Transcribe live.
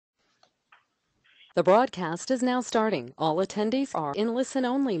The broadcast is now starting. All attendees are in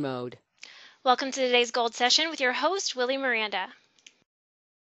listen-only mode. Welcome to today's Gold Session with your host, Willie Miranda.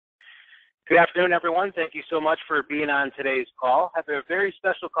 Good afternoon, everyone. Thank you so much for being on today's call. I have a very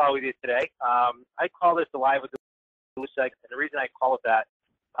special call with you today. I call this the Live with the Blue segment, and the reason I call it that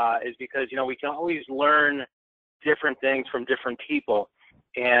is because, we can always learn different things from different people.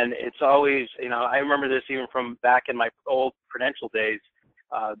 And it's always, I remember this even from back in my old Prudential days.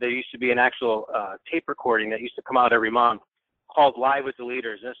 There used to be an actual tape recording that used to come out every month called Live with the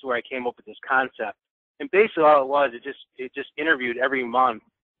Leaders. And this is where I came up with this concept. And basically all it was, it just interviewed every month.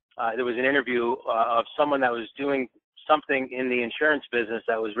 There was an interview of someone that was doing something in the insurance business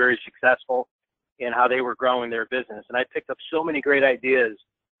that was very successful and how they were growing their business. And I picked up so many great ideas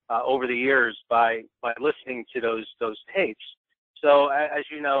over the years by listening to those tapes. So as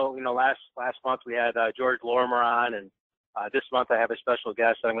you know, last month we had George Lorimer on, and this month I have a special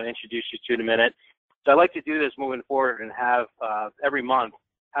guest that I'm going to introduce you to in a minute. So I'd like to do this moving forward and have every month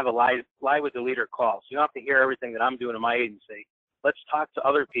have a live with the leader call. So you don't have to hear everything that I'm doing in my agency. Let's talk to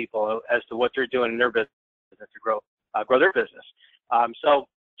other people as to what they're doing in their business to grow their business. So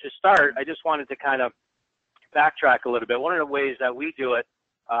to start, I just wanted to kind of backtrack a little bit. One of the ways that we do it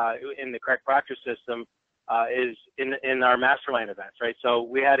in the Correct Proctor system is in our mastermind events, right? So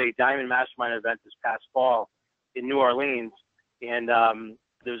we had a Diamond Mastermind event this past fall in New Orleans, and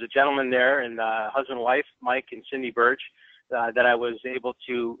there was a gentleman there, and husband and wife, Mike and Cindy Birch, that I was able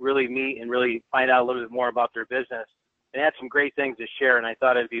to really meet and really find out a little bit more about their business. And they had some great things to share, and I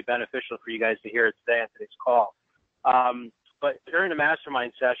thought it'd be beneficial for you guys to hear it today on today's call. But during the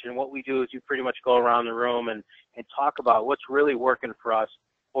mastermind session, what we do is you pretty much go around the room and talk about what's really working for us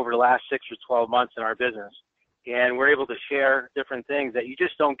over the last 6 or 12 months in our business. And we're able to share different things that you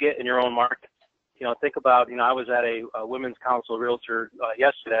just don't get in your own market. Think about, I was at a women's council realtor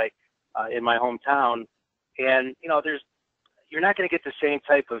yesterday in my hometown, and, you're not going to get the same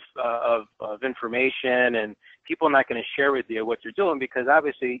type of information, and people are not going to share with you what you're doing because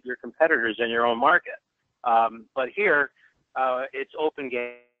obviously your competitors in your own market. But here, it's open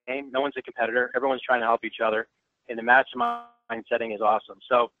game. No one's a competitor. Everyone's trying to help each other, and the mastermind setting is awesome.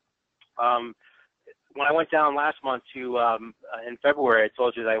 So when I went down last month to in February, I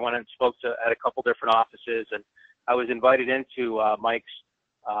told you that I went and spoke at a couple different offices, and I was invited into Mike's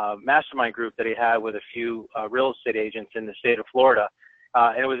mastermind group that he had with a few real estate agents in the state of Florida.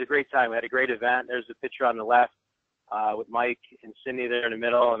 And it was a great time. We had a great event. There's a picture on the left with Mike and Cindy there in the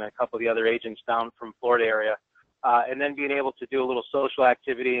middle, and a couple of the other agents down from Florida area. And then being able to do a little social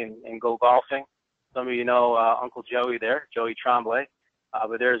activity and go golfing. Some of you know Uncle Joey there, Joey Tremblay.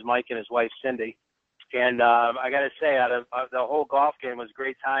 But there's Mike and his wife, Cindy. And I got to say, out of the whole golf game, was a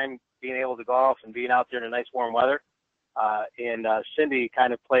great time being able to golf and being out there in a nice warm weather. And Cindy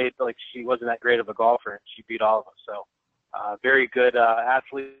kind of played like she wasn't that great of a golfer, and she beat all of us. So very good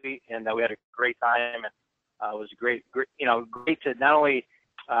athlete, and we had a great time. And it was great to not only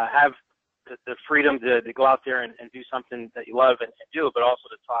have the freedom to go out there and do something that you love and do, but also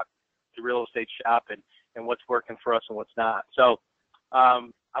to talk to real estate shop and what's working for us and what's not. So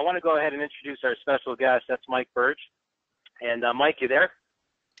I want to go ahead and introduce our special guest. That's Mike Birch. And Mike, you there?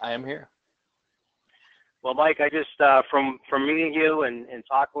 I am here. Well, Mike, I just, from meeting you and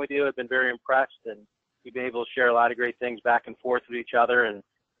talking with you, I've been very impressed, and you've been able to share a lot of great things back and forth with each other, and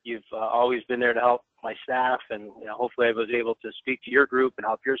you've always been there to help my staff, and hopefully I was able to speak to your group and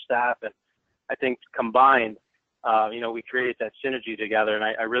help your staff, and I think combined, we created that synergy together, and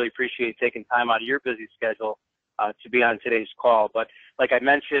I really appreciate taking time out of your busy schedule to be on today's call. But like I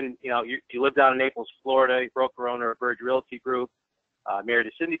mentioned, you live down in Naples, Florida. You're broker owner of Birch Realty Group. Married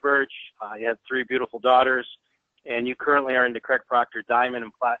to Cindy Birch. You have 3 beautiful daughters, and you currently are in the Correct Proctor Diamond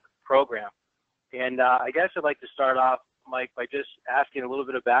and Platinum program. And I guess I'd like to start off, Mike, by just asking a little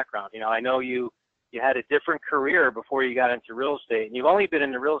bit of background. I know you had a different career before you got into real estate, and you've only been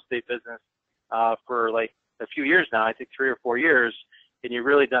in the real estate business for like a few years now, I think 3 or 4 years, and you've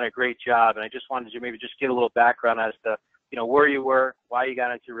really done a great job. And I just wanted to maybe just get a little background as to, where you were, why you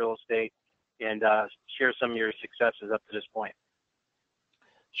got into real estate, and share some of your successes up to this point.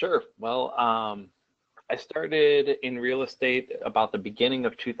 Sure. Well, I started in real estate about the beginning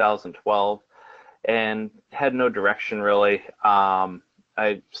of 2012 and had no direction really.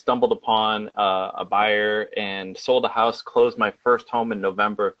 I stumbled upon a buyer and sold a house, closed my first home in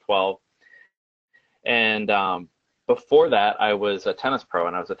November of 12. And before that, I was a tennis pro,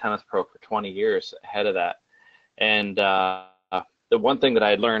 and I was a tennis pro for 20 years ahead of that. And the one thing that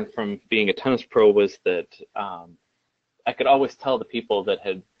I learned from being a tennis pro was that I could always tell the people that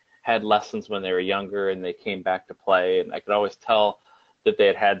had lessons when they were younger and they came back to play, and I could always tell that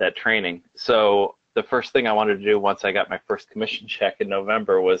they had that training. So the first thing I wanted to do once I got my first commission check in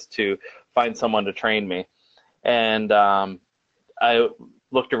November was to find someone to train me. And I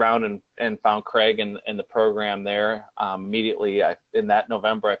looked around and found Craig and the program there. Immediately, in that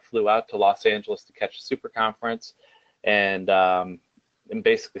November, I flew out to Los Angeles to catch a super conference, and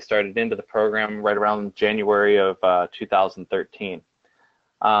basically started into the program right around January of 2013.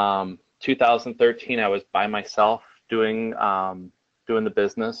 2013, I was by myself doing the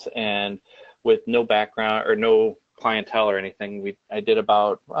business, and with no background or no clientele or anything. I did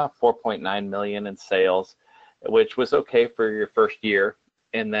about 4.9 million in sales, which was okay for your first year.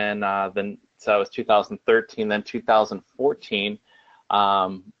 And then so that was 2013. Then 2014,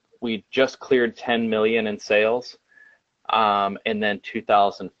 we just cleared 10 million in sales. And then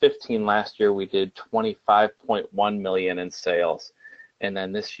 2015, last year, we did 25.1 million in sales. And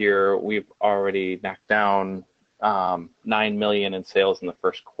then this year, we've already knocked down 9 million in sales in the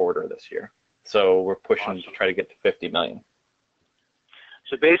first quarter this year. So we're pushing to try to get to 50 million.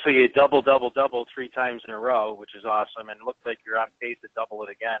 So basically, you double 3 times in a row, which is awesome, and it looks like you're on pace to double it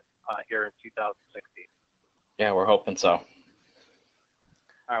again here in 2016. Yeah, we're hoping so. All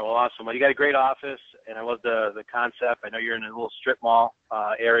right, well, awesome. Well, you got a great office, and I love the concept. I know you're in a little strip mall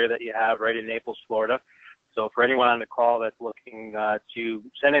area that you have right in Naples, Florida. So for anyone on the call that's looking to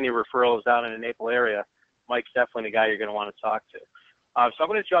send any referrals down in the Naples area, Mike's definitely the guy you're going to want to talk to. So I'm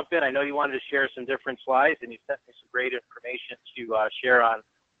going to jump in. I know you wanted to share some different slides, and you sent me some great information to share on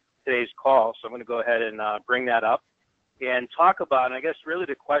today's call. So I'm going to go ahead and bring that up and talk about, and I guess really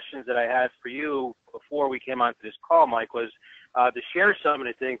the questions that I had for you before we came onto this call, Mike, was to share some of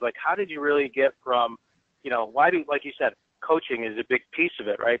the things, like how did you really get from, like you said, coaching is a big piece of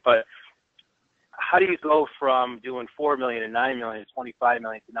it, right? But how do you go from doing 4 million and 9 million to 25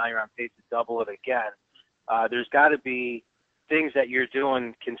 million to now you're on pace to double it again? There's got to be things that you're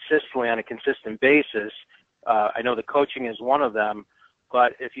doing consistently on a consistent basis. I know the coaching is one of them,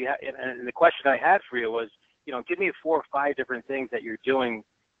 but if you and the question I had for you was, give me 4 or 5 different things that you're doing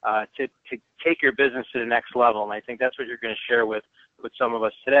to take your business to the next level. And I think that's what you're going to share with some of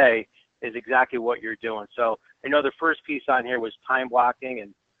us today, is exactly what you're doing. So I know the first piece on here was time blocking,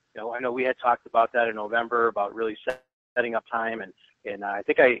 and I know we had talked about that in November, about really setting up time, and I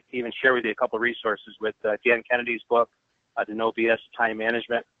think I even shared with you a couple of resources with Dan Kennedy's book, the No BS Time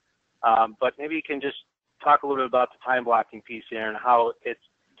Management. But maybe you can just talk a little bit about the time blocking piece here and how it's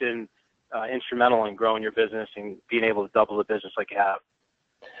been instrumental in growing your business and being able to double the business like you have.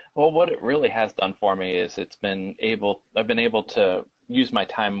 Well, what it really has done for me is I've been able to use my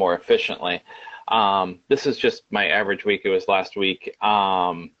time more efficiently. This is just my average week. It was last week.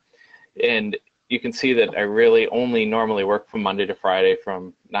 And you can see that I really only normally work from Monday to Friday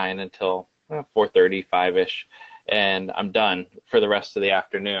from 9 until 4:30, 5-ish. And I'm done for the rest of the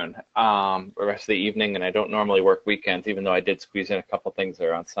afternoon, the rest of the evening, and I don't normally work weekends, even though I did squeeze in a couple things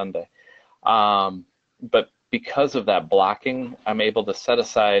there on Sunday. But because of that blocking, I'm able to set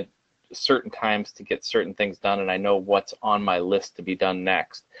aside certain times to get certain things done, and I know what's on my list to be done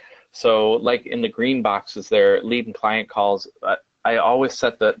next. So like in the green boxes there, lead and client calls, I always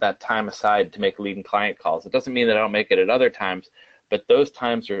set that time aside to make lead and client calls. It doesn't mean that I don't make it at other times, but those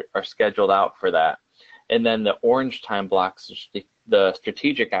times are scheduled out for that. And then the orange time blocks, the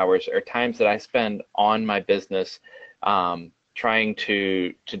strategic hours, are times that I spend on my business, trying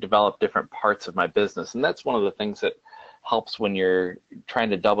to develop different parts of my business. And that's one of the things that helps when you're trying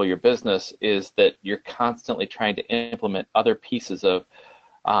to double your business, is that you're constantly trying to implement other pieces of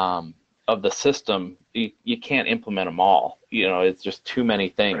the system. You can't implement them all. It's just too many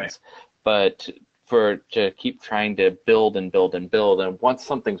things. Right. But to keep trying to build and build and build, and once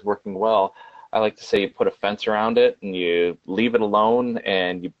something's working well, I like to say you put a fence around it and you leave it alone,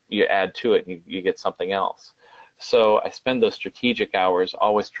 and you add to it and you get something else. So I spend those strategic hours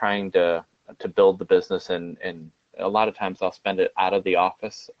always trying to build the business, and a lot of times I'll spend it out of the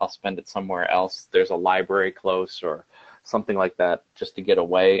office. I'll spend it somewhere else. There's a library close or something like that, just to get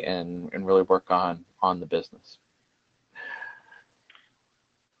away and really work on the business.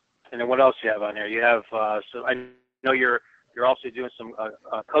 And then what else do you have on here? You have, so I know you're also doing some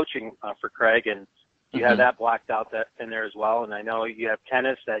coaching for Craig, and you have that blocked out in there as well. And I know you have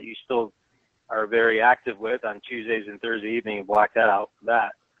tennis that you still are very active with on Tuesdays and Thursday evening. You block that out for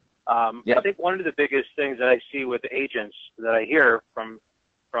that. Yep. I think one of the biggest things that I see with agents that I hear from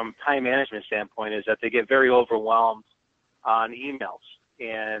time management standpoint is that they get very overwhelmed on emails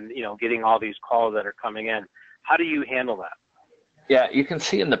and getting all these calls that are coming in. How do you handle that? Yeah, you can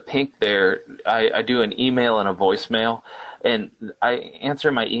see in the pink there, I do an email and a voicemail, and I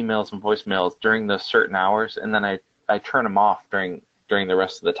answer my emails and voicemails during those certain hours, and then I turn them off during the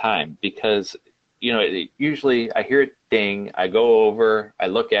rest of the time, because usually I hear it ding, I go over, I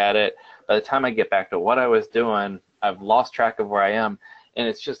look at it. By the time I get back to what I was doing, I've lost track of where I am, and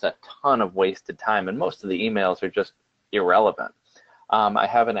it's just a ton of wasted time. And most of the emails are just irrelevant. I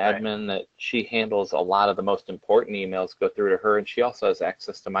have an admin that she handles a lot of the most important emails go through to her, and she also has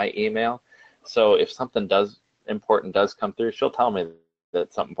access to my email. So if something important does come through, she'll tell me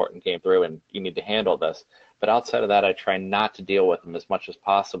that something important came through and you need to handle this. But outside of that, I try not to deal with them as much as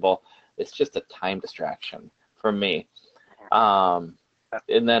possible. It's just a time distraction for me. And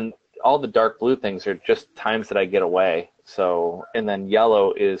then all the dark blue things are just times that I get away. So, and then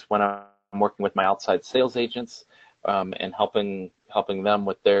yellow is when I'm working with my outside sales agents and helping them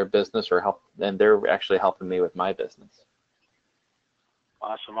with their business, and they're actually helping me with my business.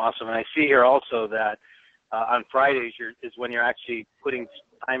 Awesome. And I see here also that on Fridays is when you're actually putting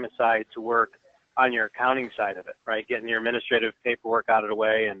time aside to work on your accounting side of it, right? Getting your administrative paperwork out of the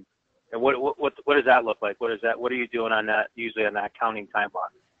way, and what does that look like? What are you doing on that, usually on that accounting time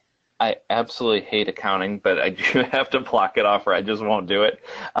block? I absolutely hate accounting, but I do have to block it off or I just won't do it.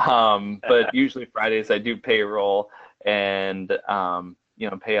 But usually Fridays I do payroll and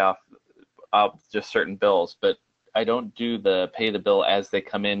pay off just certain bills, but I don't do the pay the bill as they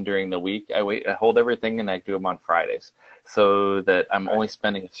come in during the week. I hold everything and I do them on Fridays so that I'm only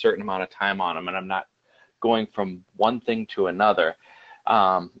spending a certain amount of time on them and I'm not going from one thing to another.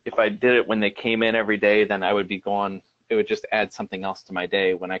 If I did it when they came in every day, then I would be going, it would just add something else to my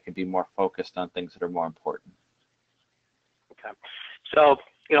day when I could be more focused on things that are more important. Okay. So,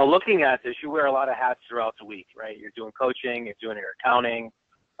 looking at this, you wear a lot of hats throughout the week, right? You're doing coaching, you're doing your accounting,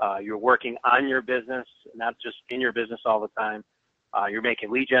 you're working on your business, not just in your business all the time. You're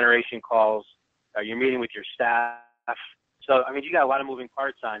making lead generation calls, you're meeting with your staff. So, you got a lot of moving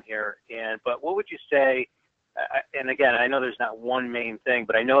parts on here. But what would you say, and again, I know there's not one main thing,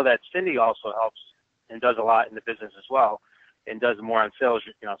 but I know that Cindy also helps and does a lot in the business as well, and does more on sales.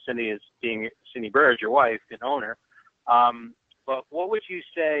 Cindy is being Cindy Burge, your wife and owner. But what would you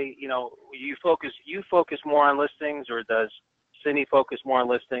say? You focus more on listings, or does Cindy focus more on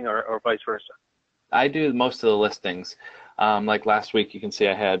listing, or vice versa? I do most of the listings. Like last week, you can see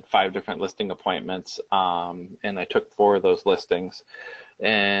I had 5 different listing appointments, and I took 4 of those listings,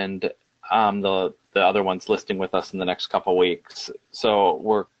 and the other one's listing with us in the next couple weeks.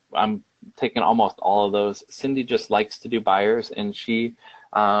 So I'm taking almost all of those. Cindy just likes to do buyers, and she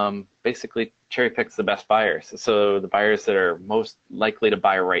basically cherry picks the best buyers. So the buyers that are most likely to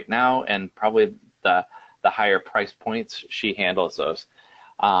buy right now, and probably the higher price points, she handles those.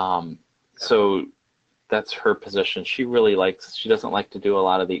 So that's her position. She doesn't like to do a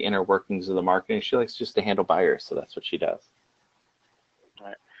lot of the inner workings of the marketing. She likes just to handle buyers, so that's what she does. All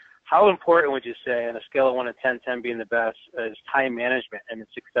right. How important would you say, on a scale of 1 to 10, 10 being the best, is time management and the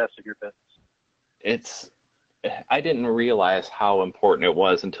success of your business? I didn't realize how important it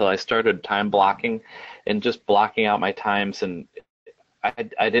was until I started time blocking and just blocking out my times, and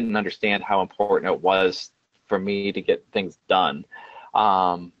I didn't understand how important it was for me to get things done.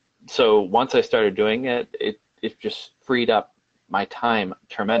 So once I started doing it, it just freed up my time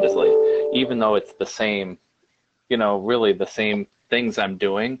tremendously, even though it's the same, really the same things I'm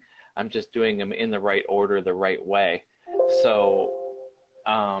doing. I'm just doing them in the right order, the right way. So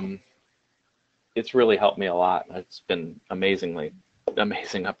it's really helped me a lot. It's been amazing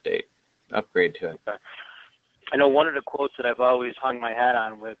upgrade to it. Okay. I know one of the quotes that I've always hung my hat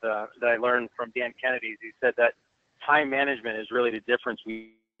on with that I learned from Dan Kennedy. He said that time management is really the difference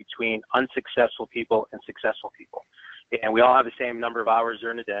between unsuccessful people and successful people. And we all have the same number of hours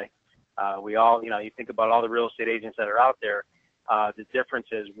during the day. We all, you think about all the real estate agents that are out there. The difference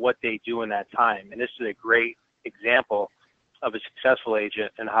is what they do in that time. And this is a great example of a successful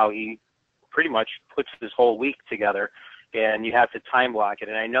agent and how he pretty much puts this whole week together, and you have to time block it.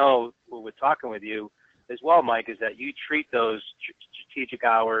 And I know with talking with you as well, Mike, is that you treat those strategic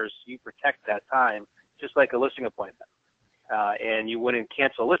hours, you protect that time just like a listing appointment. And you wouldn't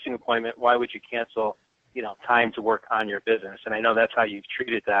cancel a listing appointment. Why would you cancel, time to work on your business? And I know that's how you've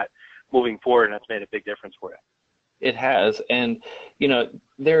treated that moving forward, and that's made a big difference for you. It has, and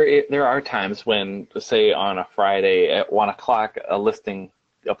there are times when, say, on a Friday at 1 o'clock, a listing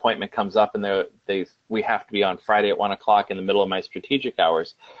appointment comes up, and we have to be on Friday at 1 o'clock in the middle of my strategic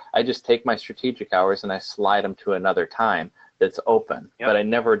hours. I just take my strategic hours and I slide them to another time that's open, but I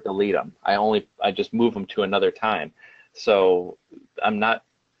never delete them. I just move them to another time. So I'm not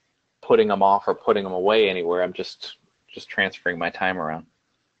putting them off or putting them away anywhere. I'm just transferring my time around.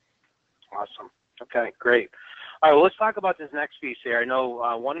 Awesome. Okay, great. All right, well, let's talk about this next piece here. I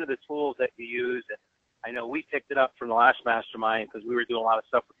know one of the tools that you use, and I know we picked it up from the last mastermind because we were doing a lot of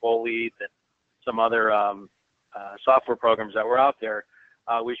stuff with bowl leads, and some other software programs that were out there,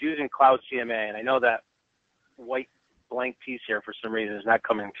 was using Cloud CMA. And I know that white blank piece here for some reason is not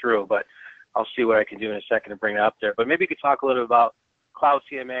coming through, but I'll see what I can do in a second to bring it up there. But maybe you could talk a little bit about Cloud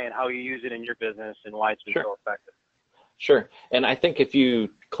CMA and how you use it in your business and why it's been so effective. Sure. And I think if you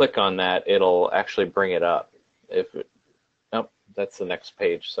click on that, it'll actually bring it up. Nope, that's the next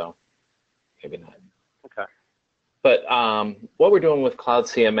page, so maybe not. Okay. But what we're doing with Cloud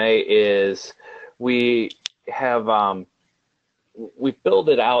CMA is we have we build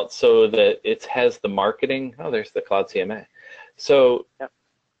it out so that it has the marketing. Oh, there's the Cloud CMA. So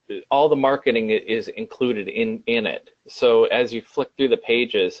all the marketing is included in it. So as you flick through the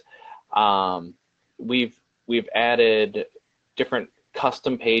pages, we've added different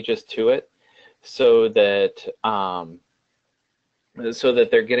custom pages to it, so that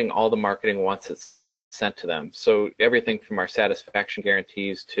they're getting all the marketing once it's sent to them. So everything from our satisfaction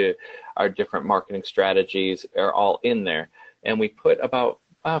guarantees to our different marketing strategies are all in there. And we put about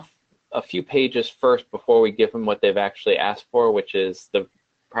a few pages first before we give them what they've actually asked for, which is the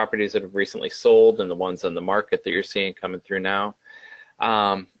properties that have recently sold and the ones on the market that you're seeing coming through now.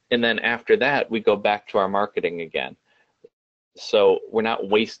 And then after that, we go back to our marketing again. So we're not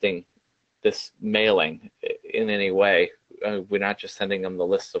wasting this mailing in any way. We're not just sending them the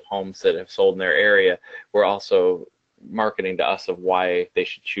lists of homes that have sold in their area. We're also marketing to us of why they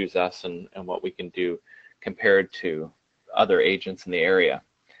should choose us and what we can do compared to other agents in the area.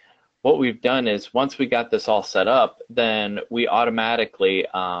 What we've done is once we got this all set up, then we automatically,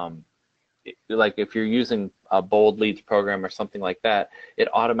 like if you're using a bold leads program or something like that, it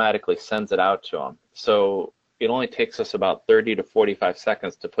automatically sends it out to them. So it only takes us about 30 to 45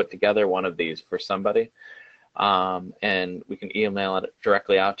 seconds to put together one of these for somebody. And we can email it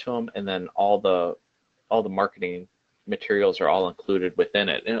directly out to them, and then all the marketing materials are all included within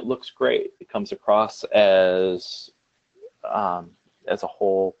it, and it looks great. It comes across as a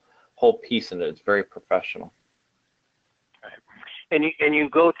whole piece, and it's very professional. Right. And you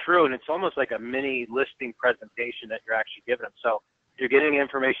go through, and it's almost like a mini listing presentation that you're actually giving them. So you're getting the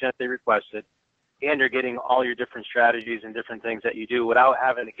information that they requested, and you're getting all your different strategies and different things that you do without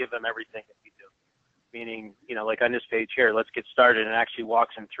having to give them everything that you do. Meaning, like on this page here, let's get started, and actually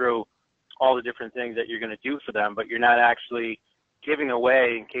walks them through all the different things that you're going to do for them, but you're not actually giving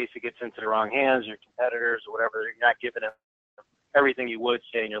away in case it gets into the wrong hands or competitors or whatever. You're not giving them everything you would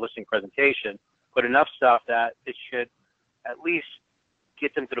say in your listing presentation, but enough stuff that it should at least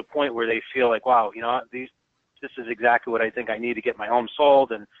get them to the point where they feel like, wow, this is exactly what I think I need to get my home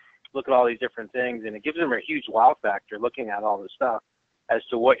sold, and look at all these different things. And it gives them a huge wow factor looking at all this stuff as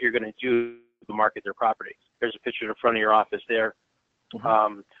to what you're going to do to market their property. There's a picture in front of your office there.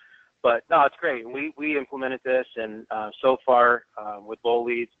 Mm-hmm. But no, it's great. We implemented this, and so far with Bold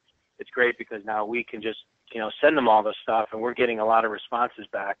Leads, it's great because now we can just send them all this stuff, and we're getting a lot of responses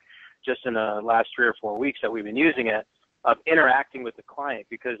back just in the last 3 or 4 weeks that we've been using it, of interacting with the client.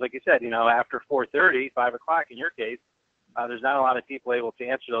 Because like you said, after 4:30, 5 o'clock in your case, there's not a lot of people able to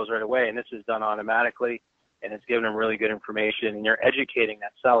answer those right away, and this is done automatically, and it's giving them really good information, and you're educating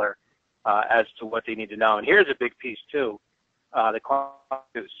that seller as to what they need to know. And here's a big piece too, the client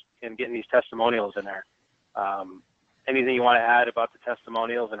use and getting these testimonials in there. Anything you want to add about the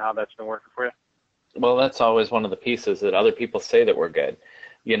testimonials and how that's been working for you? Well, that's always one of the pieces that other people say that we're good,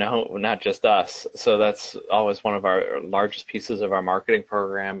 not just us. So that's always one of our largest pieces of our marketing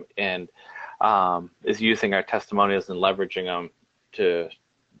program, and is using our testimonials and leveraging them to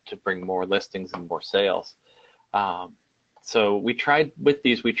bring more listings and more sales. So we tried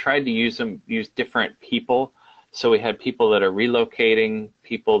to use different people. So we had people that are relocating,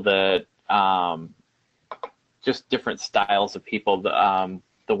 people that just different styles of people.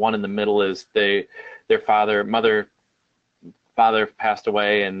 The one in the middle is their father passed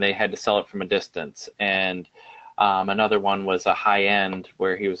away and they had to sell it from a distance. And another one was a high end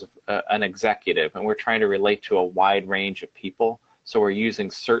where he was an executive, and we're trying to relate to a wide range of people. So we're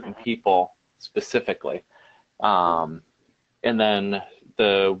using certain people specifically. And then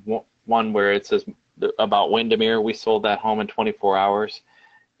the one where it says about Windermere, we sold that home in 24 hours,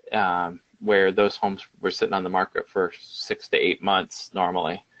 where those homes were sitting on the market for 6 to 8 months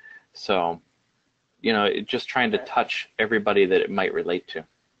normally. So, just trying to touch everybody that it might relate to.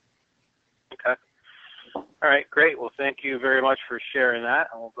 Okay. All right, great. Well, thank you very much for sharing that.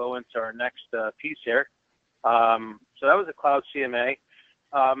 And we'll go into our next piece here. So that was a Cloud CMA.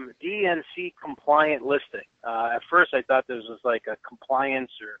 DNC compliant listing. At first I thought this was like a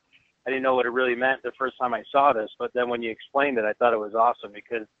compliance, or I didn't know what it really meant the first time I saw this, but then when you explained it, I thought it was awesome,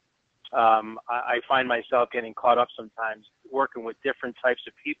 because I find myself getting caught up sometimes working with different types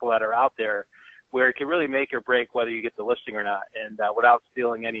of people that are out there where it can really make or break whether you get the listing or not. And without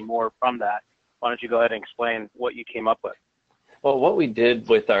stealing any more from that, why don't you go ahead and explain what you came up with? Well, what we did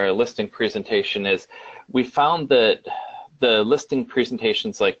with our listing presentation is we found that the listing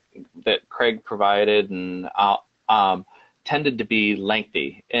presentations like that Craig provided and tended to be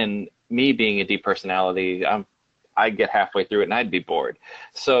lengthy. And me being a D personality, I'd get halfway through it and I'd be bored.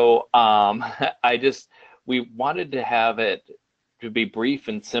 So we wanted to have it to be brief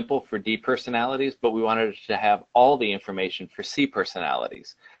and simple for D personalities, but we wanted to have all the information for C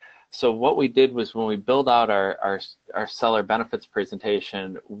personalities. So what we did was when we build out our seller benefits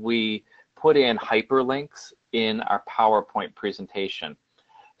presentation, we put in hyperlinks in our PowerPoint presentation.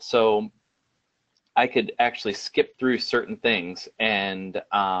 So I could actually skip through certain things and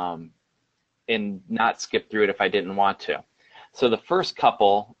not skip through it if I didn't want to. So the first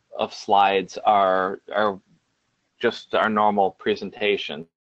couple of slides are just our normal presentations.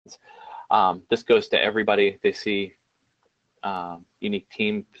 This goes to everybody. They see unique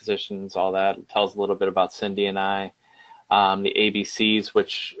team positions, all that. It tells a little bit about Cindy and I. The ABCs,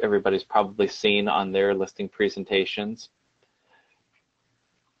 which everybody's probably seen on their listing presentations.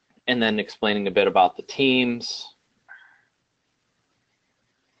 And then explaining a bit about the teams.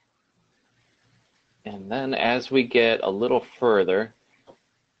 And then as we get a little further,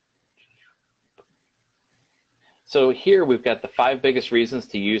 so here we've got the 5 biggest reasons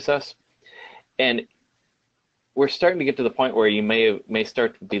to use us. And we're starting to get to the point where you may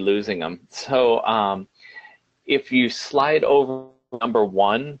start to be losing them. So if you slide over number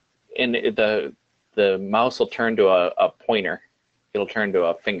 1, and the mouse will turn to a pointer, it'll turn to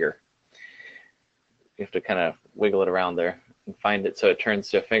a finger. You have to kind of wiggle it around there and find it so it turns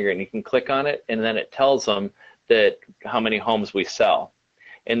to a finger, and you can click on it, and then it tells them that how many homes we sell.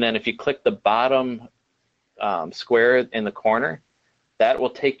 And then if you click the bottom square in the corner, that will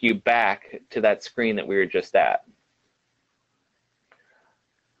take you back to that screen that we were just at.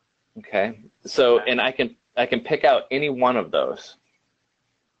 Okay, so and I can pick out any one of those.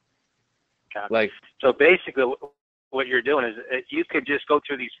 Okay. Like, so basically, what you're doing is you could just go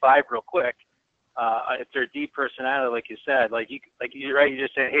through these 5 real quick. If they're D personality, like you said, like you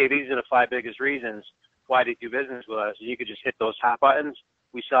just say, hey, these are the 5 biggest reasons why they do business with us. And you could just hit those hot buttons.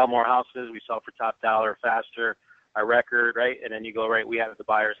 We sell more houses. We sell for top dollar, faster, our record, right? And then you go, right, we have the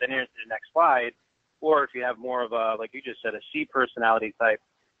buyers. And here's the next slide. Or if you have more of a, like you just said, a C personality type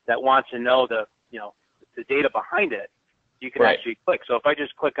that wants to know the data behind it, you can actually click. So if I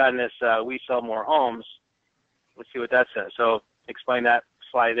just click on this, we sell more homes, let's see what that says. So explain that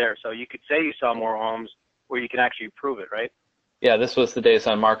slide there. So you could say you sell more homes, or you can actually prove it, right? Yeah, this was the days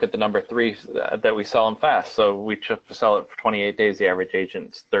on market, the number 3 that we sell them fast. So we took to sell it for 28 days. The average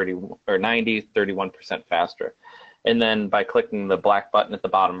agent's 31% faster. And then by clicking the black button at the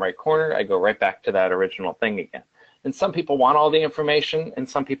bottom right corner, I go right back to that original thing again. And some people want all the information, and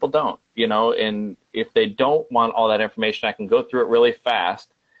some people don't. And if they don't want all that information, I can go through it really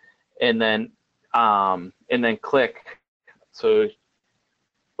fast, and then click. So,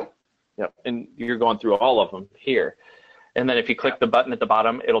 yep, and you're going through all of them here. And then if you click the button at the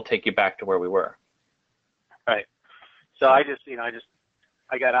bottom, it'll take you back to where we were. Right. So I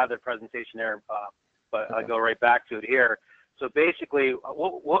got out of the presentation there, but I'll go right back to it here. So basically,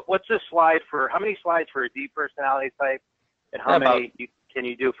 what's this slide for? How many slides for a D personality type, and how many can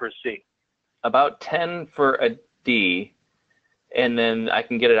you do for a C? About 10 for a D, and then I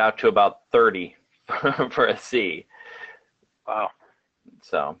can get it out to about 30 for a C. Wow.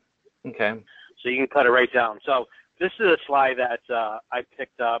 So, okay. So you can cut it right down. So this is a slide that I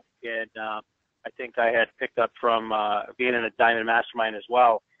picked up, and I think I had picked up from being in a Diamond Mastermind as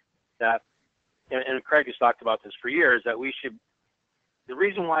well. That, and Craig has talked about this for years, that the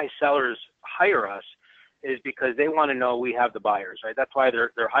reason why sellers hire us is because they want to know we have the buyers, right? That's why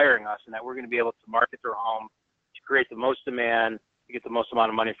they're hiring us, and that we're going to be able to market their home to create the most demand, to get the most amount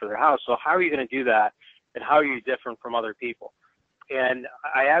of money for their house. So how are you going to do that, and how are you different from other people? And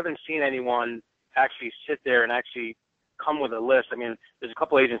I haven't seen anyone actually sit there and actually come with a list. I mean, there's a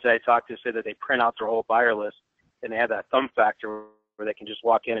couple agents that I talked to say that they print out their whole buyer list, and they have that thumb factor where they can just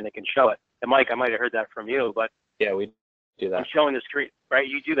walk in and they can show it. And Mike, I might have heard that from you, but yeah, we do that. I'm showing the screen, right?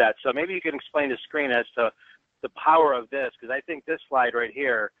 You do that. So maybe you can explain the screen as to the power of this, because I think this slide right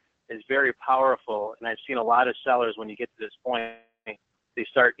here is very powerful. And I've seen a lot of sellers, when you get to this point, they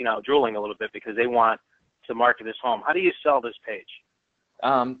start, drooling a little bit because they want to market this home. How do you sell this page?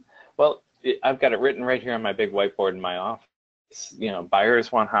 Well, I've got it written right here on my big whiteboard in my office.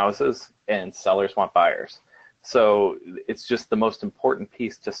 Buyers want houses and sellers want buyers. So it's just the most important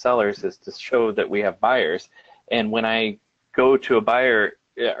piece to sellers is to show that we have buyers. And when I go to a buyer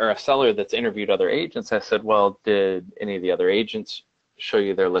or a seller that's interviewed other agents, I said, well, did any of the other agents show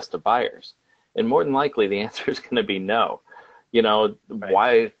you their list of buyers? And more than likely, the answer is going to be no. You know, Right.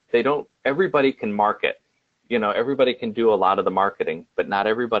 why they don't, everybody can market. You know, everybody can do a lot of the marketing, but not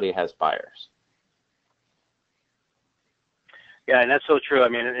everybody has buyers. Yeah, and that's so true. I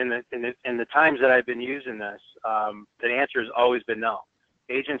mean, in the times that I've been using this, the answer has always been no.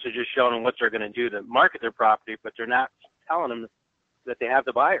 Agents are just showing them what they're going to do to market their property, but they're not telling them that they have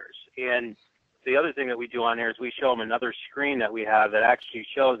the buyers. And the other thing that we do on there is we show them another screen that we have that actually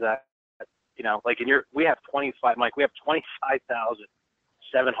shows that, you know, like we have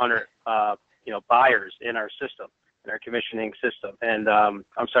 25,700, buyers in our system, in our commissioning system. And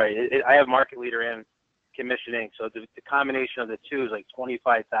I'm sorry, I have market leader and commissioning. So the combination of the two is like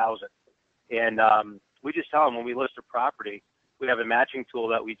 25,000. And we just tell them when we list a property, we have a matching tool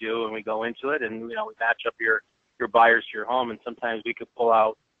that we do, and we go into it, and we match up your buyers to your home, and sometimes we could pull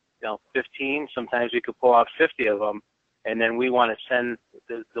out 15, sometimes we could pull out 50 of them, and then we want to send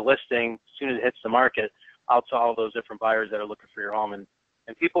the listing as soon as it hits the market out to all those different buyers that are looking for your home, and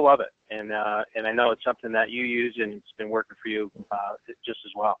people love it, and I know it's something that you use, and it's been working for you just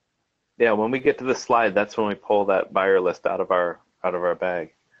as well. Yeah, when we get to the slide, that's when we pull that buyer list out of our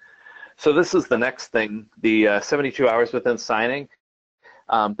bag. So this is the next thing, the 72 hours within signing.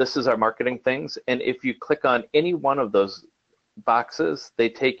 This is our marketing things, and if you click on any one of those boxes, they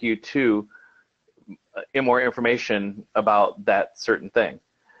take you to more information about that certain thing.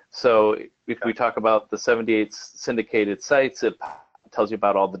 So if we talk about the 78 syndicated sites, it tells you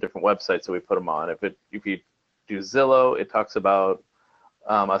about all the different websites that we put them on. If you do Zillow, it talks about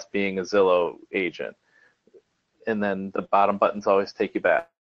us being a Zillow agent, and then the bottom buttons always take you back.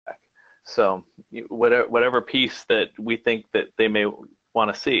 So whatever piece that we think that they may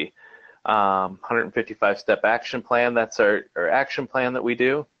want to see. 155-step action plan, that's our action plan that we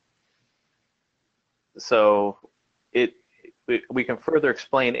do. So we can further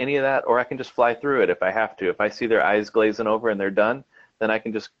explain any of that, or I can just fly through it if I have to. If I see their eyes glazing over and they're done, then I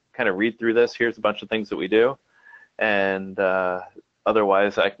can just kind of read through this. Here's a bunch of things that we do. And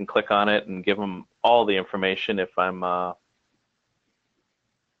otherwise, I can click on it and give them all the information if I'm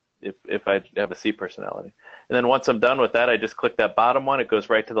if I have a C personality. And then once I'm done with that, I just click that bottom one. It goes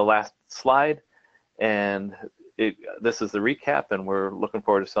right to the last slide. And this is the recap, and we're looking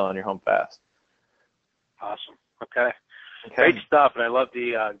forward to selling your home fast. Awesome. Okay. Great stuff. And I love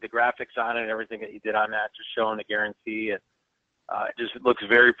the graphics on it and everything that you did on that, just showing the guarantee. And it just looks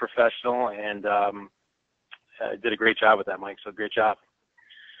very professional, and did a great job with that, Mike. So great job.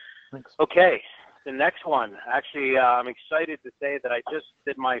 Thanks. Okay. The next one, actually, I'm excited to say that I just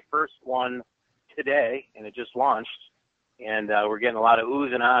did my first one today, and it just launched, and we're getting a lot of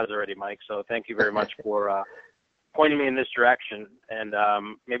oohs and ahs already, Mike, so thank you very much for pointing me in this direction, and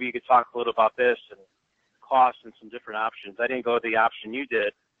maybe you could talk a little about this and costs and some different options. I didn't go with the option you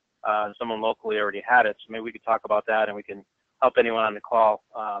did. Someone locally already had it, so maybe we could talk about that, and we can help anyone on the call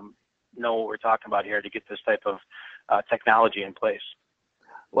know what we're talking about here to get this type of technology in place.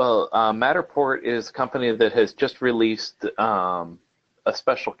 Well, Matterport is a company that has just released a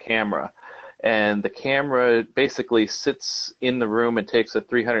special camera, and the camera basically sits in the room and takes a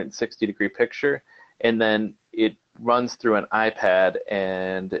 360-degree picture, and then it runs through an iPad,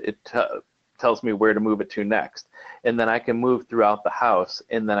 and it tells me where to move it to next. And then I can move throughout the house,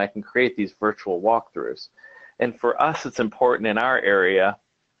 and then I can create these virtual walkthroughs. And for us, it's important in our area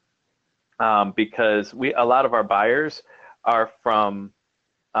because a lot of our buyers are from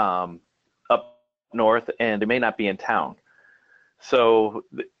up north, and they may not be in town. So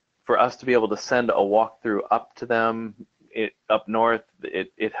for us to be able to send a walkthrough up to them up north,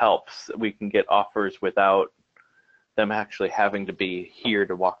 it helps. We can get offers without them actually having to be here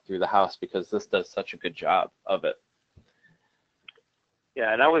to walk through the house, because this does such a good job of it.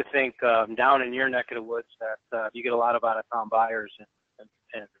 Yeah, and I would think down in your neck of the woods that you get a lot of out-of-town buyers,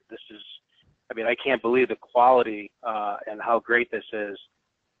 and this is, I mean, I can't believe the quality and how great this is.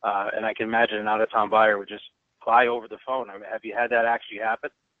 And I can imagine an out-of-town buyer would just fly over the phone. I mean, have you had that actually happen?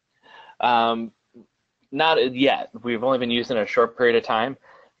 Not yet. We've only been using it a short period of time,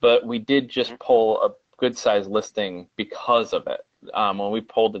 but we did just pull a good-sized listing because of it. When we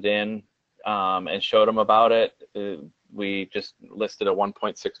pulled it in and showed them about it, we just listed a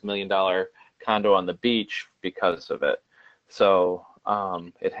 $1.6 million condo on the beach because of it. So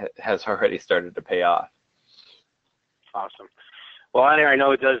it has already started to pay off. Awesome. Well, on here, I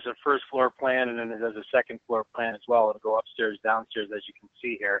know it does a first floor plan, and then it does a second floor plan as well. It'll go upstairs, downstairs, as you can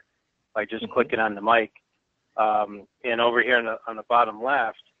see here, by just clicking on the mic. And over here on the bottom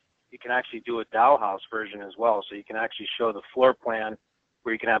left, you can actually do a dollhouse version as well. So you can actually show the floor plan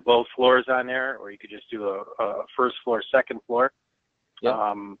where you can have both floors on there, or you could just do a first floor, second floor. Yep.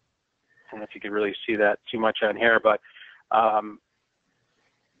 I don't know if you can really see that too much on here, but I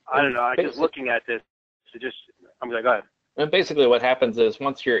don't know. I just looking at this, I'm going to go ahead. And basically what happens is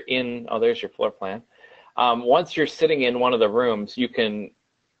once you're in, oh, there's your floor plan. Once you're sitting in one of the rooms, you can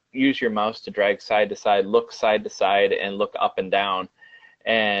use your mouse to drag side to side, look side to side, and look up and down,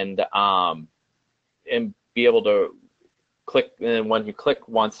 and be able to click. And when you click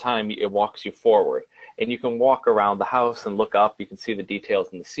one time, it walks you forward. And you can walk around the house and look up. You can see the details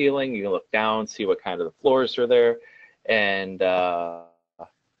in the ceiling. You can look down, see what kind of the floors are there, and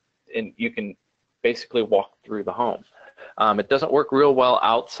you can basically walk through the home. It doesn't work real well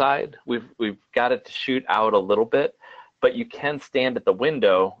outside. We've got it to shoot out a little bit, but you can stand at the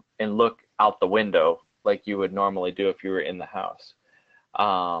window and look out the window like you would normally do if you were in the house.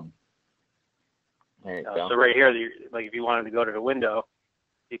 There you go. So right here, like if you wanted to go to the window,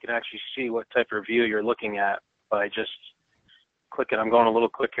 you can actually see what type of view you're looking at by just clicking. I'm going a little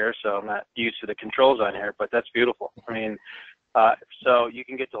quick here, so I'm not used to the controls on here, but that's beautiful. I mean, so you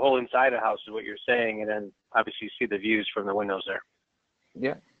can get the whole inside of the house is what you're saying, and then obviously see the views from the windows there.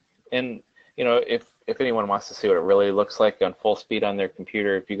 Yeah, and you know, if anyone wants to see what it really looks like on full speed on their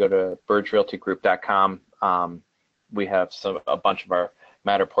computer, if you go to burgerealtygroup.com, we have a bunch of our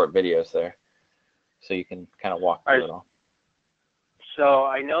Matterport videos there, so you can kind of walk through it all. So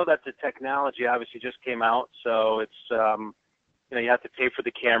I know that the technology obviously just came out, so it's you know, you have to pay for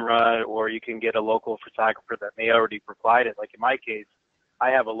the camera, or you can get a local photographer that may already provide it. Like in my case, I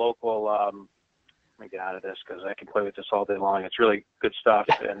have a local. Let me get out of this because I can play with this all day long. It's really good stuff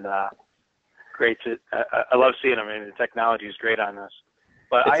and great to. I love seeing them. I mean, the technology is great on this.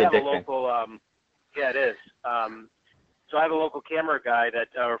 But it's I have addicting. a local. Yeah, it is. So I have a local camera guy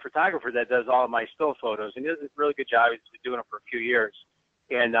or photographer that does all of my still photos, and he does a really good job. He's been doing it for a few years,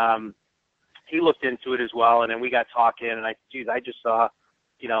 and he looked into it as well, and then we got talking, and I just saw,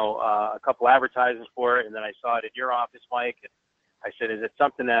 you know, a couple advertisements for it, and then I saw it in your office, Mike, and I said, is it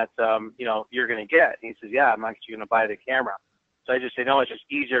something that, you know, you're going to get? And he says, yeah, I'm actually going to buy the camera. So I just say, no, it's just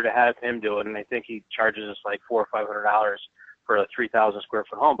easier to have him do it, and I think he charges us like $400 or $500 for a 3,000 square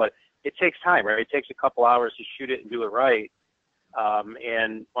foot home, but it takes time, right? It takes a couple hours to shoot it and do it right.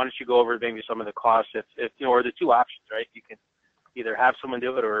 And why don't you go over maybe some of the costs, if you know, or the two options, right? You can either have someone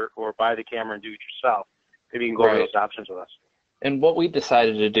do it or buy the camera and do it yourself. Maybe you can go over those options with us. And what we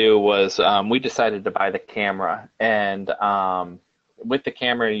decided to do was we decided to buy the camera. And with the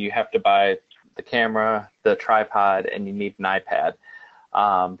camera, you have to buy the camera, the tripod, and you need an iPad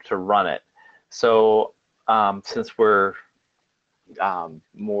to run it. So since we're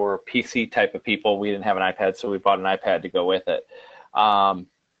more PC type of people, we didn't have an iPad, so we bought an iPad to go with it. But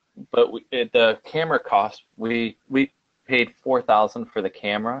the camera cost, we paid $4,000 for the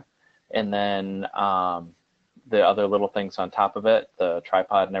camera, and then the other little things on top of it, the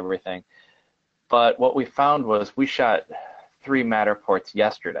tripod and everything. But what we found was we shot 3 Matterports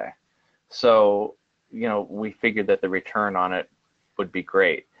yesterday, so you know, we figured that the return on it would be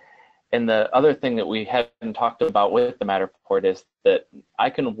great. And the other thing that we hadn't talked about with the Matterport is that I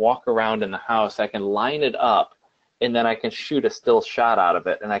can walk around in the house, I can line it up, and then I can shoot a still shot out of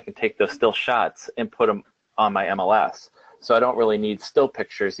it, and I can take those still shots and put them on my MLS. So I don't really need still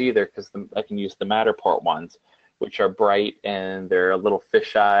pictures either, because I can use the Matterport ones, which are bright and they're a little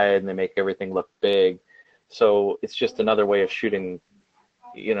fisheye and they make everything look big. So it's just another way of shooting,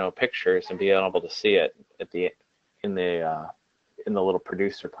 you know, pictures and being able to see it at in the little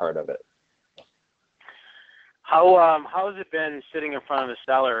producer part of it. How has it been sitting in front of the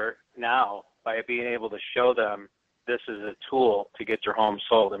seller now by being able to show them this is a tool to get your home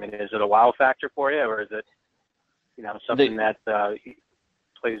sold? I mean, is it a wow factor for you, or is it, you know, something that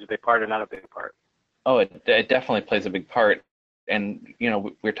plays a big part or not a big part? Oh, it definitely plays a big part. And, you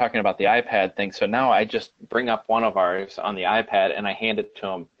know, we're talking about the iPad thing. So now I just bring up one of ours on the iPad and I hand it to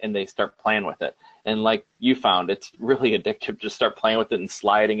them and they start playing with it. And like you found, it's really addictive to start playing with it and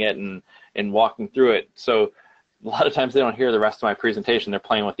sliding it and walking through it. So a lot of times they don't hear the rest of my presentation. They're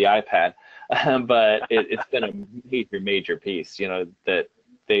playing with the iPad. But it's been a major, major piece, you know, that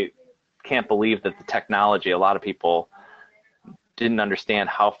they can't believe that the technology, a lot of people didn't understand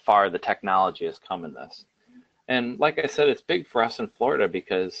how far the technology has come in this. And like I said, it's big for us in Florida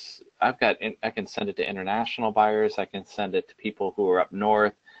because I can send it to international buyers. I can send it to people who are up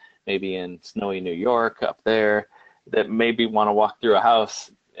north, maybe in snowy New York up there, that maybe want to walk through a house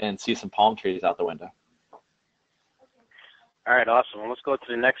and see some palm trees out the window. All right, awesome. Well, let's go to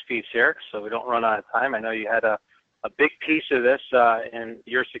the next piece here so we don't run out of time. I know you had a big piece of this, and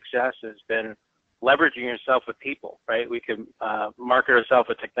your success has been leveraging yourself with people, right? We can market ourselves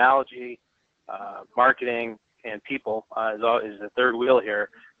with technology, marketing, and people is the third wheel here.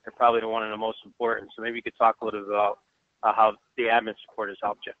 They're probably one of the most important. So maybe you could talk a little bit about how the admin support has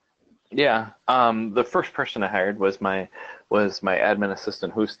helped you. Yeah, the first person I hired was my admin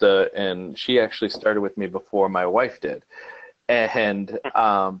assistant Husta, and she actually started with me before my wife did, and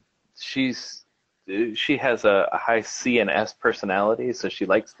she has a high C and S personality, so she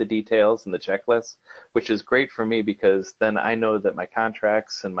likes the details and the checklists, which is great for me because then I know that my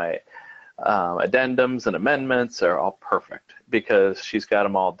contracts and my addendums and amendments are all perfect because she's got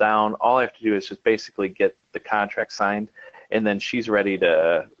them all down. All I have to do is just basically get the contract signed, and then she's ready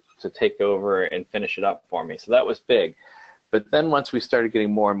to take over and finish it up for me. So that was big. But then once we started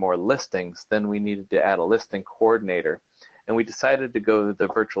getting more and more listings, then we needed to add a listing coordinator. And we decided to go the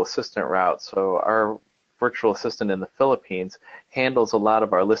virtual assistant route. So our virtual assistant in the Philippines handles a lot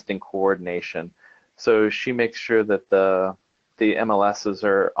of our listing coordination. So she makes sure that the MLSs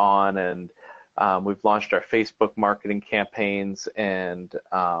are on, and we've launched our Facebook marketing campaigns, and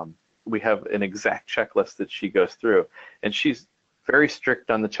we have an exact checklist that she goes through. And she's very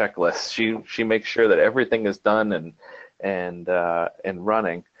strict on the checklist. She makes sure that everything is done and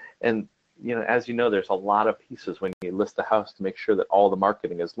running. And as you know, there's a lot of pieces when you list a house to make sure that all the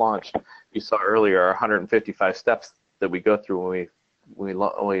marketing is launched. You saw earlier our 155 steps that we go through when we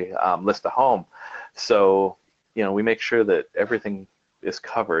list a home. So we make sure that everything is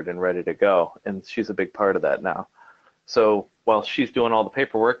covered and ready to go. And she's a big part of that now. So while she's doing all the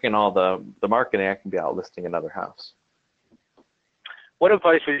paperwork and all the marketing, I can be out listing another house. What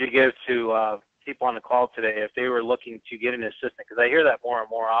advice would you give to people on the call today if they were looking to get an assistant? Because I hear that more and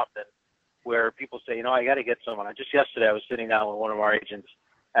more often, where people say, I got to get someone. Just yesterday, I was sitting down with one of our agents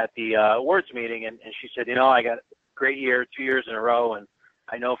at the awards meeting, and she said, I got a great year, 2 years in a row, and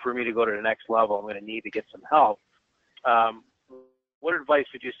I know for me to go to the next level, I'm going to need to get some help. What advice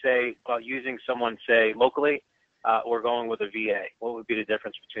would you say about using someone, say, locally or going with a VA? What would be the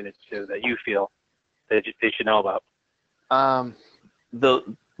difference between the two that you feel that they should know about? The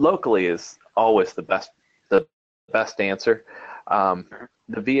locally is always the best answer.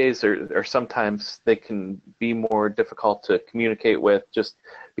 The VAs are sometimes they can be more difficult to communicate with just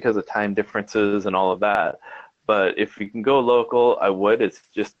because of time differences and all of that. But if you can go local, I would.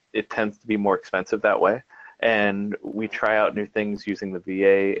 It tends to be more expensive that way. And we try out new things using the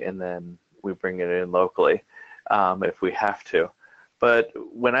VA, and then we bring it in locally if we have to. But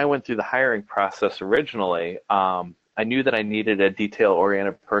when I went through the hiring process originally, I knew that I needed a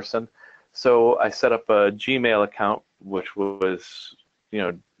detail-oriented person. So I set up a Gmail account, which was,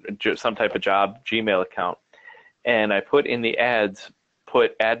 some type of job Gmail account. And I put in the ads,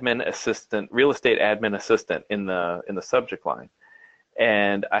 put admin assistant, real estate admin assistant in the subject line.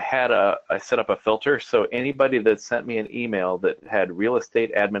 And I set up a filter, so anybody that sent me an email that had real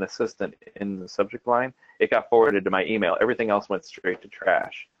estate admin assistant in the subject line, it got forwarded to my email. Everything else went straight to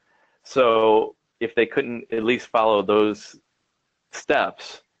trash. So if they couldn't at least follow those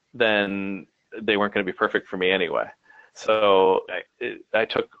steps, then they weren't going to be perfect for me anyway. So I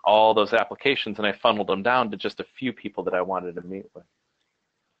took all those applications and I funneled them down to just a few people that I wanted to meet with.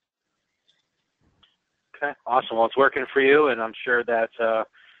 Okay, awesome. Well, it's working for you, and I'm sure that,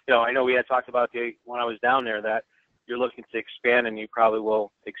 I know we had talked about when I was down there that you're looking to expand, and you probably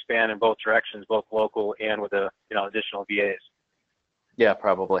will expand in both directions, both local and with additional VAs. Yeah,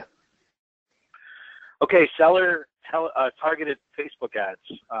 probably. Okay, seller targeted Facebook ads.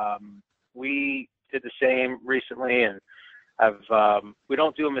 We did the same recently, and we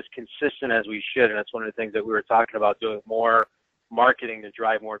don't do them as consistent as we should, and that's one of the things that we were talking about, doing more marketing to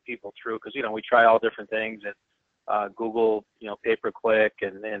drive more people through, because we try all different things, and Google, pay-per-click,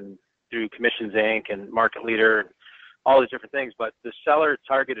 and through Commissions Inc. and Market Leader, all these different things. But the seller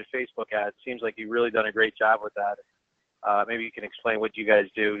targeted Facebook ads seems like you've really done a great job with that. Maybe you can explain what you guys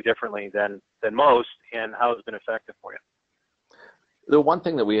do differently than most, and how it's been effective for you. The one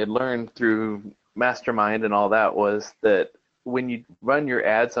thing that we had learned through Mastermind and all that was that when you run your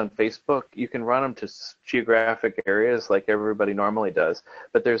ads on Facebook, you can run them to geographic areas like everybody normally does.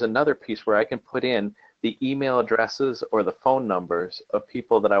 But there's another piece where I can put in the email addresses or the phone numbers of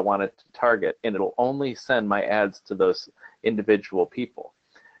people that I wanted to target, and it'll only send my ads to those individual people,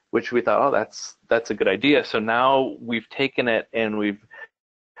 which we thought, oh, that's a good idea. So now we've taken it and we've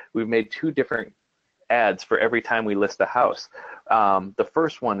made two different ads for every time we list a house. The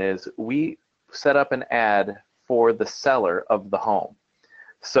first one is we set up an ad for the seller of the home.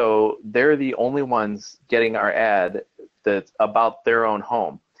 So they're the only ones getting our ad that's about their own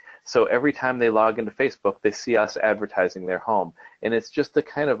home. So every time they log into Facebook, they see us advertising their home. And it's just a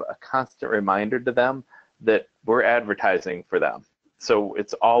kind of a constant reminder to them that we're advertising for them. So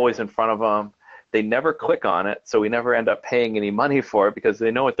it's always in front of them. They never click on it, so we never end up paying any money for it because they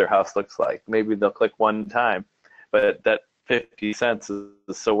know what their house looks like. Maybe they'll click one time, but that 50 cents is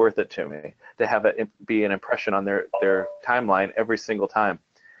so worth it to me to have it be an impression on their timeline every single time.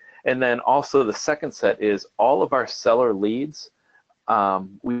 And then also the second set is all of our seller leads.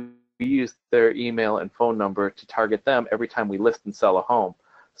 We use their email and phone number to target them every time we list and sell a home,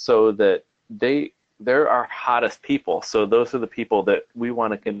 so that they're our hottest people. So those are the people that we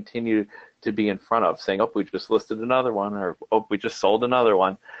want to continue to be in front of, saying, oh, we just listed another one, or oh, we just sold another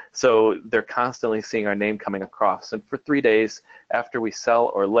one. So they're constantly seeing our name coming across. And for 3 days after we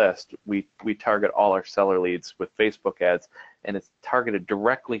sell or list, we target all our seller leads with Facebook ads, and it's targeted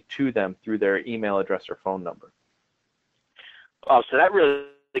directly to them through their email address or phone number. Oh, so that really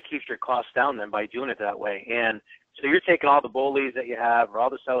keeps your costs down then by doing it that way. And so you're taking all the bull leads that you have, or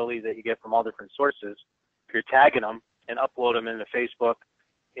all the seller leads that you get from all different sources, you're tagging them and upload them into Facebook,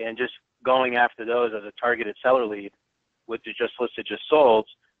 and just going after those as a targeted seller lead, with the just listed, just sold.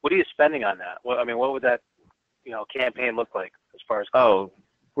 What are you spending on that? What would that campaign look like as far as cost? Oh,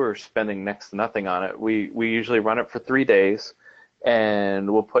 we're spending next to nothing on it. We usually run it for 3 days,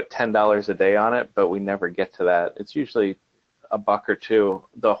 and we'll put $10 a day on it, but we never get to that. It's usually $1 or $2.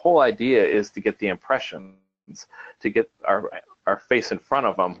 The whole idea is to get the impressions, to get our face in front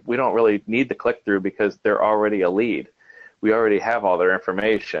of them. We don't really need the click-through because they're already a lead. We already have all their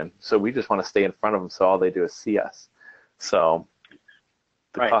information, so we just want to stay in front of them, so all they do is see us. So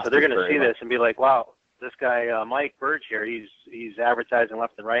right, so they're going to see this and be like, wow, this guy Mike Burge here, he's advertising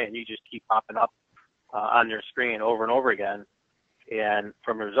left and right, and you just keep popping up on their screen over and over again. And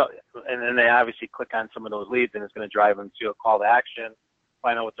and then they obviously click on some of those leads, and it's going to drive them to a call to action,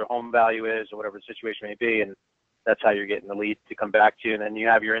 find out what their home value is or whatever the situation may be, and that's how you're getting the lead to come back to you. And then you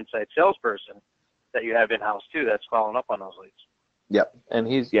have your inside salesperson that you have in-house too that's following up on those leads. Yep, and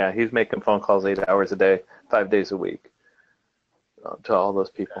he's making phone calls 8 hours a day, 5 days a week to all those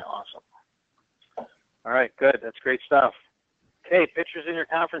people. Okay, awesome. All right, good. That's great stuff. Okay, pictures in your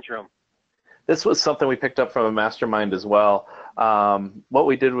conference room. This was something we picked up from a mastermind as well. What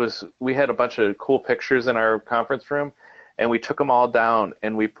we did was we had a bunch of cool pictures in our conference room, and we took them all down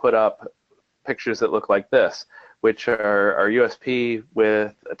and we put up pictures that look like this, which are our USP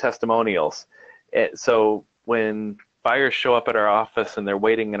with testimonials. So when buyers show up at our office and they're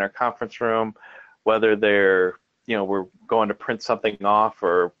waiting in our conference room, whether they're, we're going to print something off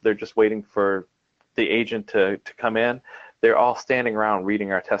or they're just waiting for the agent to come in, they're all standing around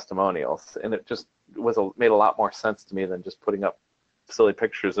reading our testimonials. And it just made a lot more sense to me than just putting up silly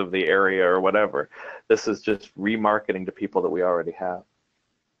pictures of the area or whatever. This is just remarketing to people that we already have.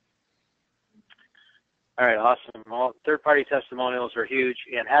 All right, awesome. Well, third-party testimonials are huge,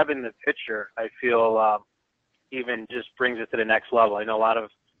 and having the picture, I feel, even just brings it to the next level. I know a lot of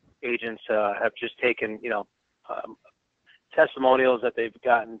agents have just taken, testimonials that they've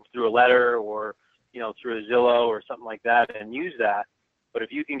gotten through a letter or, through a Zillow or something like that, and use that. But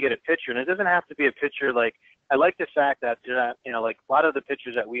if you can get a picture, and it doesn't have to be a picture like, I like the fact that, like a lot of the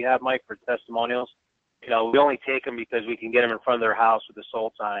pictures that we have, Mike, for testimonials, we only take them because we can get them in front of their house with a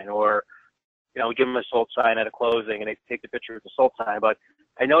sold sign, or we give them a sold sign at a closing and they take the picture with the sold sign. But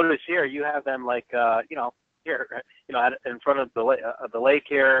I noticed here you have them like, here, in front of the lake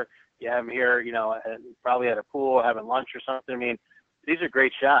here. You have them here, and probably at a pool having lunch or something. I mean, these are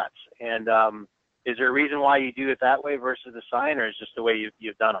great shots. And is there a reason why you do it that way versus the sign, or is it just the way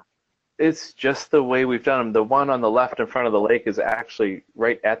you've done them? It's just the way we've done them. The one on the left in front of the lake is actually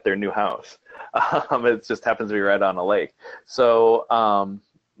right at their new house. It just happens to be right on a lake. So,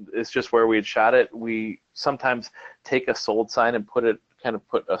 it's just where we had shot it. We sometimes take a sold sign and put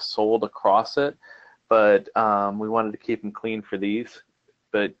a sold across it, but we wanted to keep them clean for these.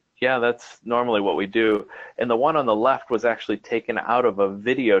 But yeah, that's normally what we do. And the one on the left was actually taken out of a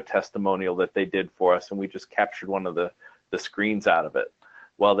video testimonial that they did for us, and we just captured one of the screens out of it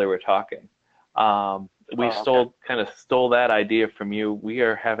while they were talking. We stole that idea from you. We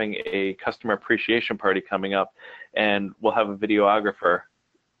are having a customer appreciation party coming up, and we'll have a videographer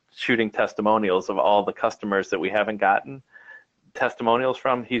shooting testimonials of all the customers that we haven't gotten testimonials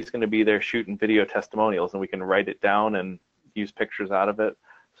from. He's going to be there shooting video testimonials, and we can write it down and use pictures out of it.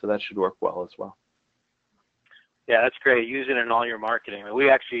 So that should work well as well. Yeah, that's great. Use it in all your marketing. We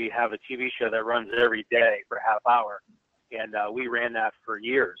actually have a TV show that runs every day for a half hour, and we ran that for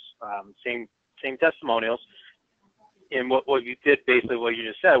years. Same testimonials. And what you did, basically what you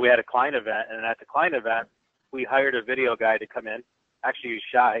just said, we had a client event, and at the client event, we hired a video guy to come in, actually he's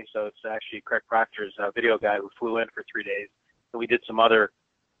shy, so it's actually Craig Proctor's video guy who flew in for 3 days. So we did some other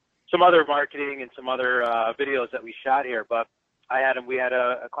marketing and some other videos that we shot here. But we had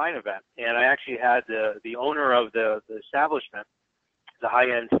a client event, and I actually had the owner of the establishment, the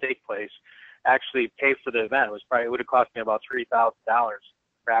high-end steak place, actually pay for the event. It would have cost me about $3,000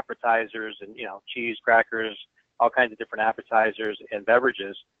 for appetizers and, cheese, crackers, all kinds of different appetizers and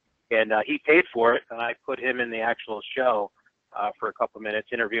beverages. And he paid for it, and I put him in the actual show for a couple of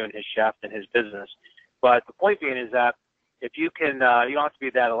minutes, interviewing his chef and his business. But the point being is that if you can, you don't have to be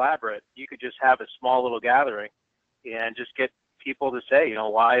that elaborate. You could just have a small little gathering and just get people to say,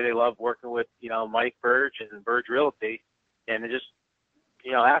 why they love working with, Mike Burge and Burge Realty, and just,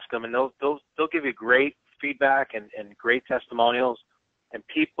 ask them, and they'll give you great feedback and great testimonials. And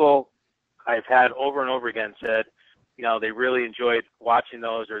people I've had over and over again said, they really enjoyed watching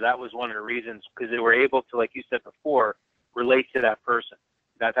those, or that was one of the reasons, because they were able to, like you said before, relate to that person.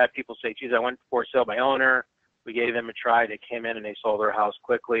 And I've had people say, geez, I went for sale by owner. We gave them a try. They came in and they sold their house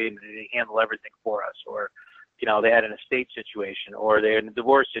quickly, and they handled everything for us. Or, they had an estate situation, or they had a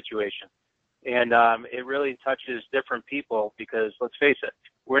divorce situation. And it really touches different people because, let's face it,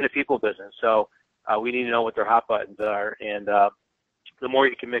 we're in the people business. So we need to know what their hot buttons are. And the more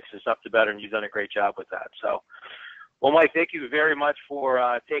you can mix this up, the better. And you've done a great job with that. So, well, Mike, thank you very much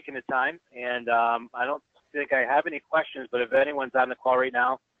for taking the time. And I don't think I have any questions, but if anyone's on the call right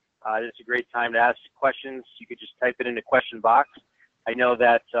now, it's a great time to ask questions. You could just type it in the question box. I know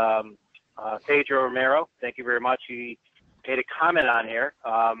that Pedro Romero, thank you very much. He made a comment on here.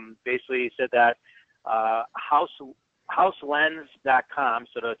 Basically, he said that houselens.com,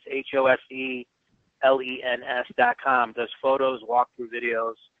 so that's HOSELENS.com, does photos, walkthrough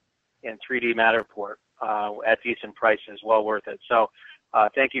videos, and 3D Matterport at decent prices, well worth it. So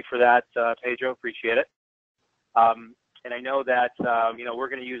thank you for that, Pedro. Appreciate it. And I know that, we're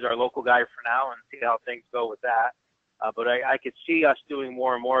going to use our local guy for now and see how things go with that. But I could see us doing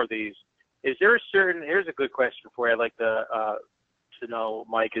more and more of these. Is there here's a good question for you I'd like to know,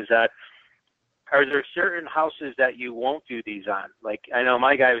 Mike, is that, are there certain houses that you won't do these on? Like, I know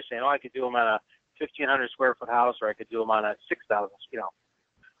my guy was saying, I could do them on a 1,500 square foot house, or I could do them on a 6,000,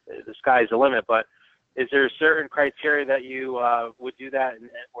 the sky's the limit. But is there a certain criteria that you would do that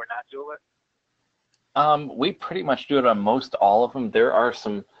or not do it? We pretty much do it on most all of them. There are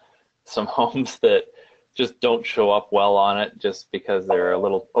some homes that just don't show up well on it just because they're a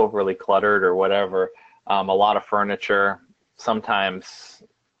little overly cluttered or whatever. A lot of furniture. Sometimes,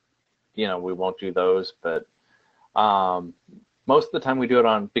 we won't do those, but most of the time we do it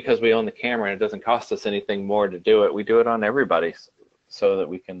on, because we own the camera and it doesn't cost us anything more to do it. We do it on everybody so that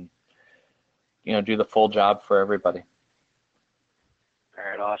we can, do the full job for everybody. All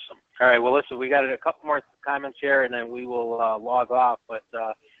right, awesome. All right, well, listen, we got a couple more comments here, and then we will log off. But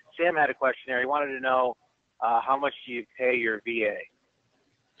Sam had a question there. He wanted to know how much do you pay your VA?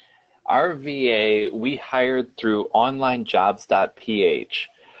 Our VA, we hired through onlinejobs.ph.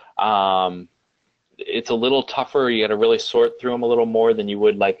 It's a little tougher. You got to really sort through them a little more than you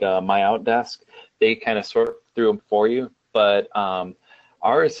would like My Outdesk. They kind of sort through them for you. But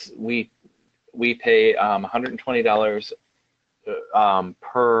ours, we pay $120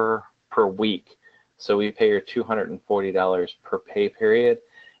 per week. So we pay her $240 per pay period,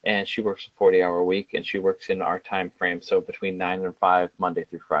 and she works a 40-hour week, and she works in our time frame, so between 9 and 5, Monday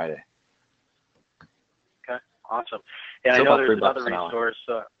through Friday. Okay, awesome. And so I know there's another resource,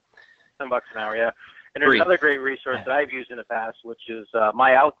 $10 an hour, yeah. And there's another great resource that I've used in the past, which is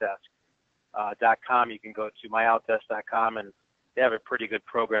myoutdesk.com. You can go to myoutdesk.com, and they have a pretty good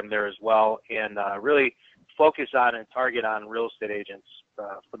program there as well, and really focus on and target on real estate agents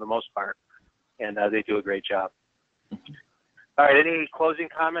for the most part, and they do a great job. All right, any closing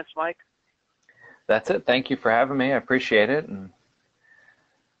comments, Mike? That's it. Thank you for having me. I appreciate it. I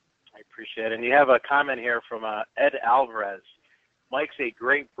appreciate it. And you have a comment here from Ed Alvarez. Mike's a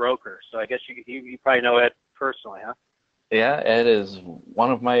great broker, so I guess you probably know Ed personally, huh? Yeah, Ed is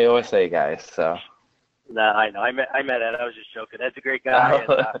one of my OSA guys. So. No, I know. I met Ed. I was just joking. Ed's a great guy and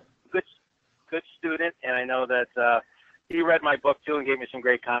good student, and I know that he read my book too and gave me some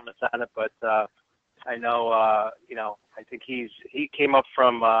great comments on it. But I know, I think he came up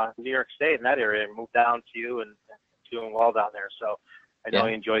from New York State in that area and moved down to you and doing well down there. So I know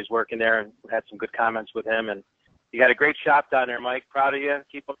he enjoys working there, and had some good comments with him. And you got a great shop down there, Mike. Proud of you.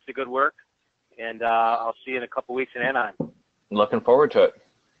 Keep up the good work, and I'll see you in a couple weeks in Anaheim. Looking forward to it.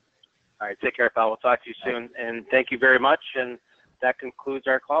 All right, take care, pal. We'll talk to you soon. And thank you very much. And that concludes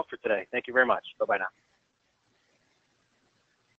our call for today. Thank you very much. Bye-bye now.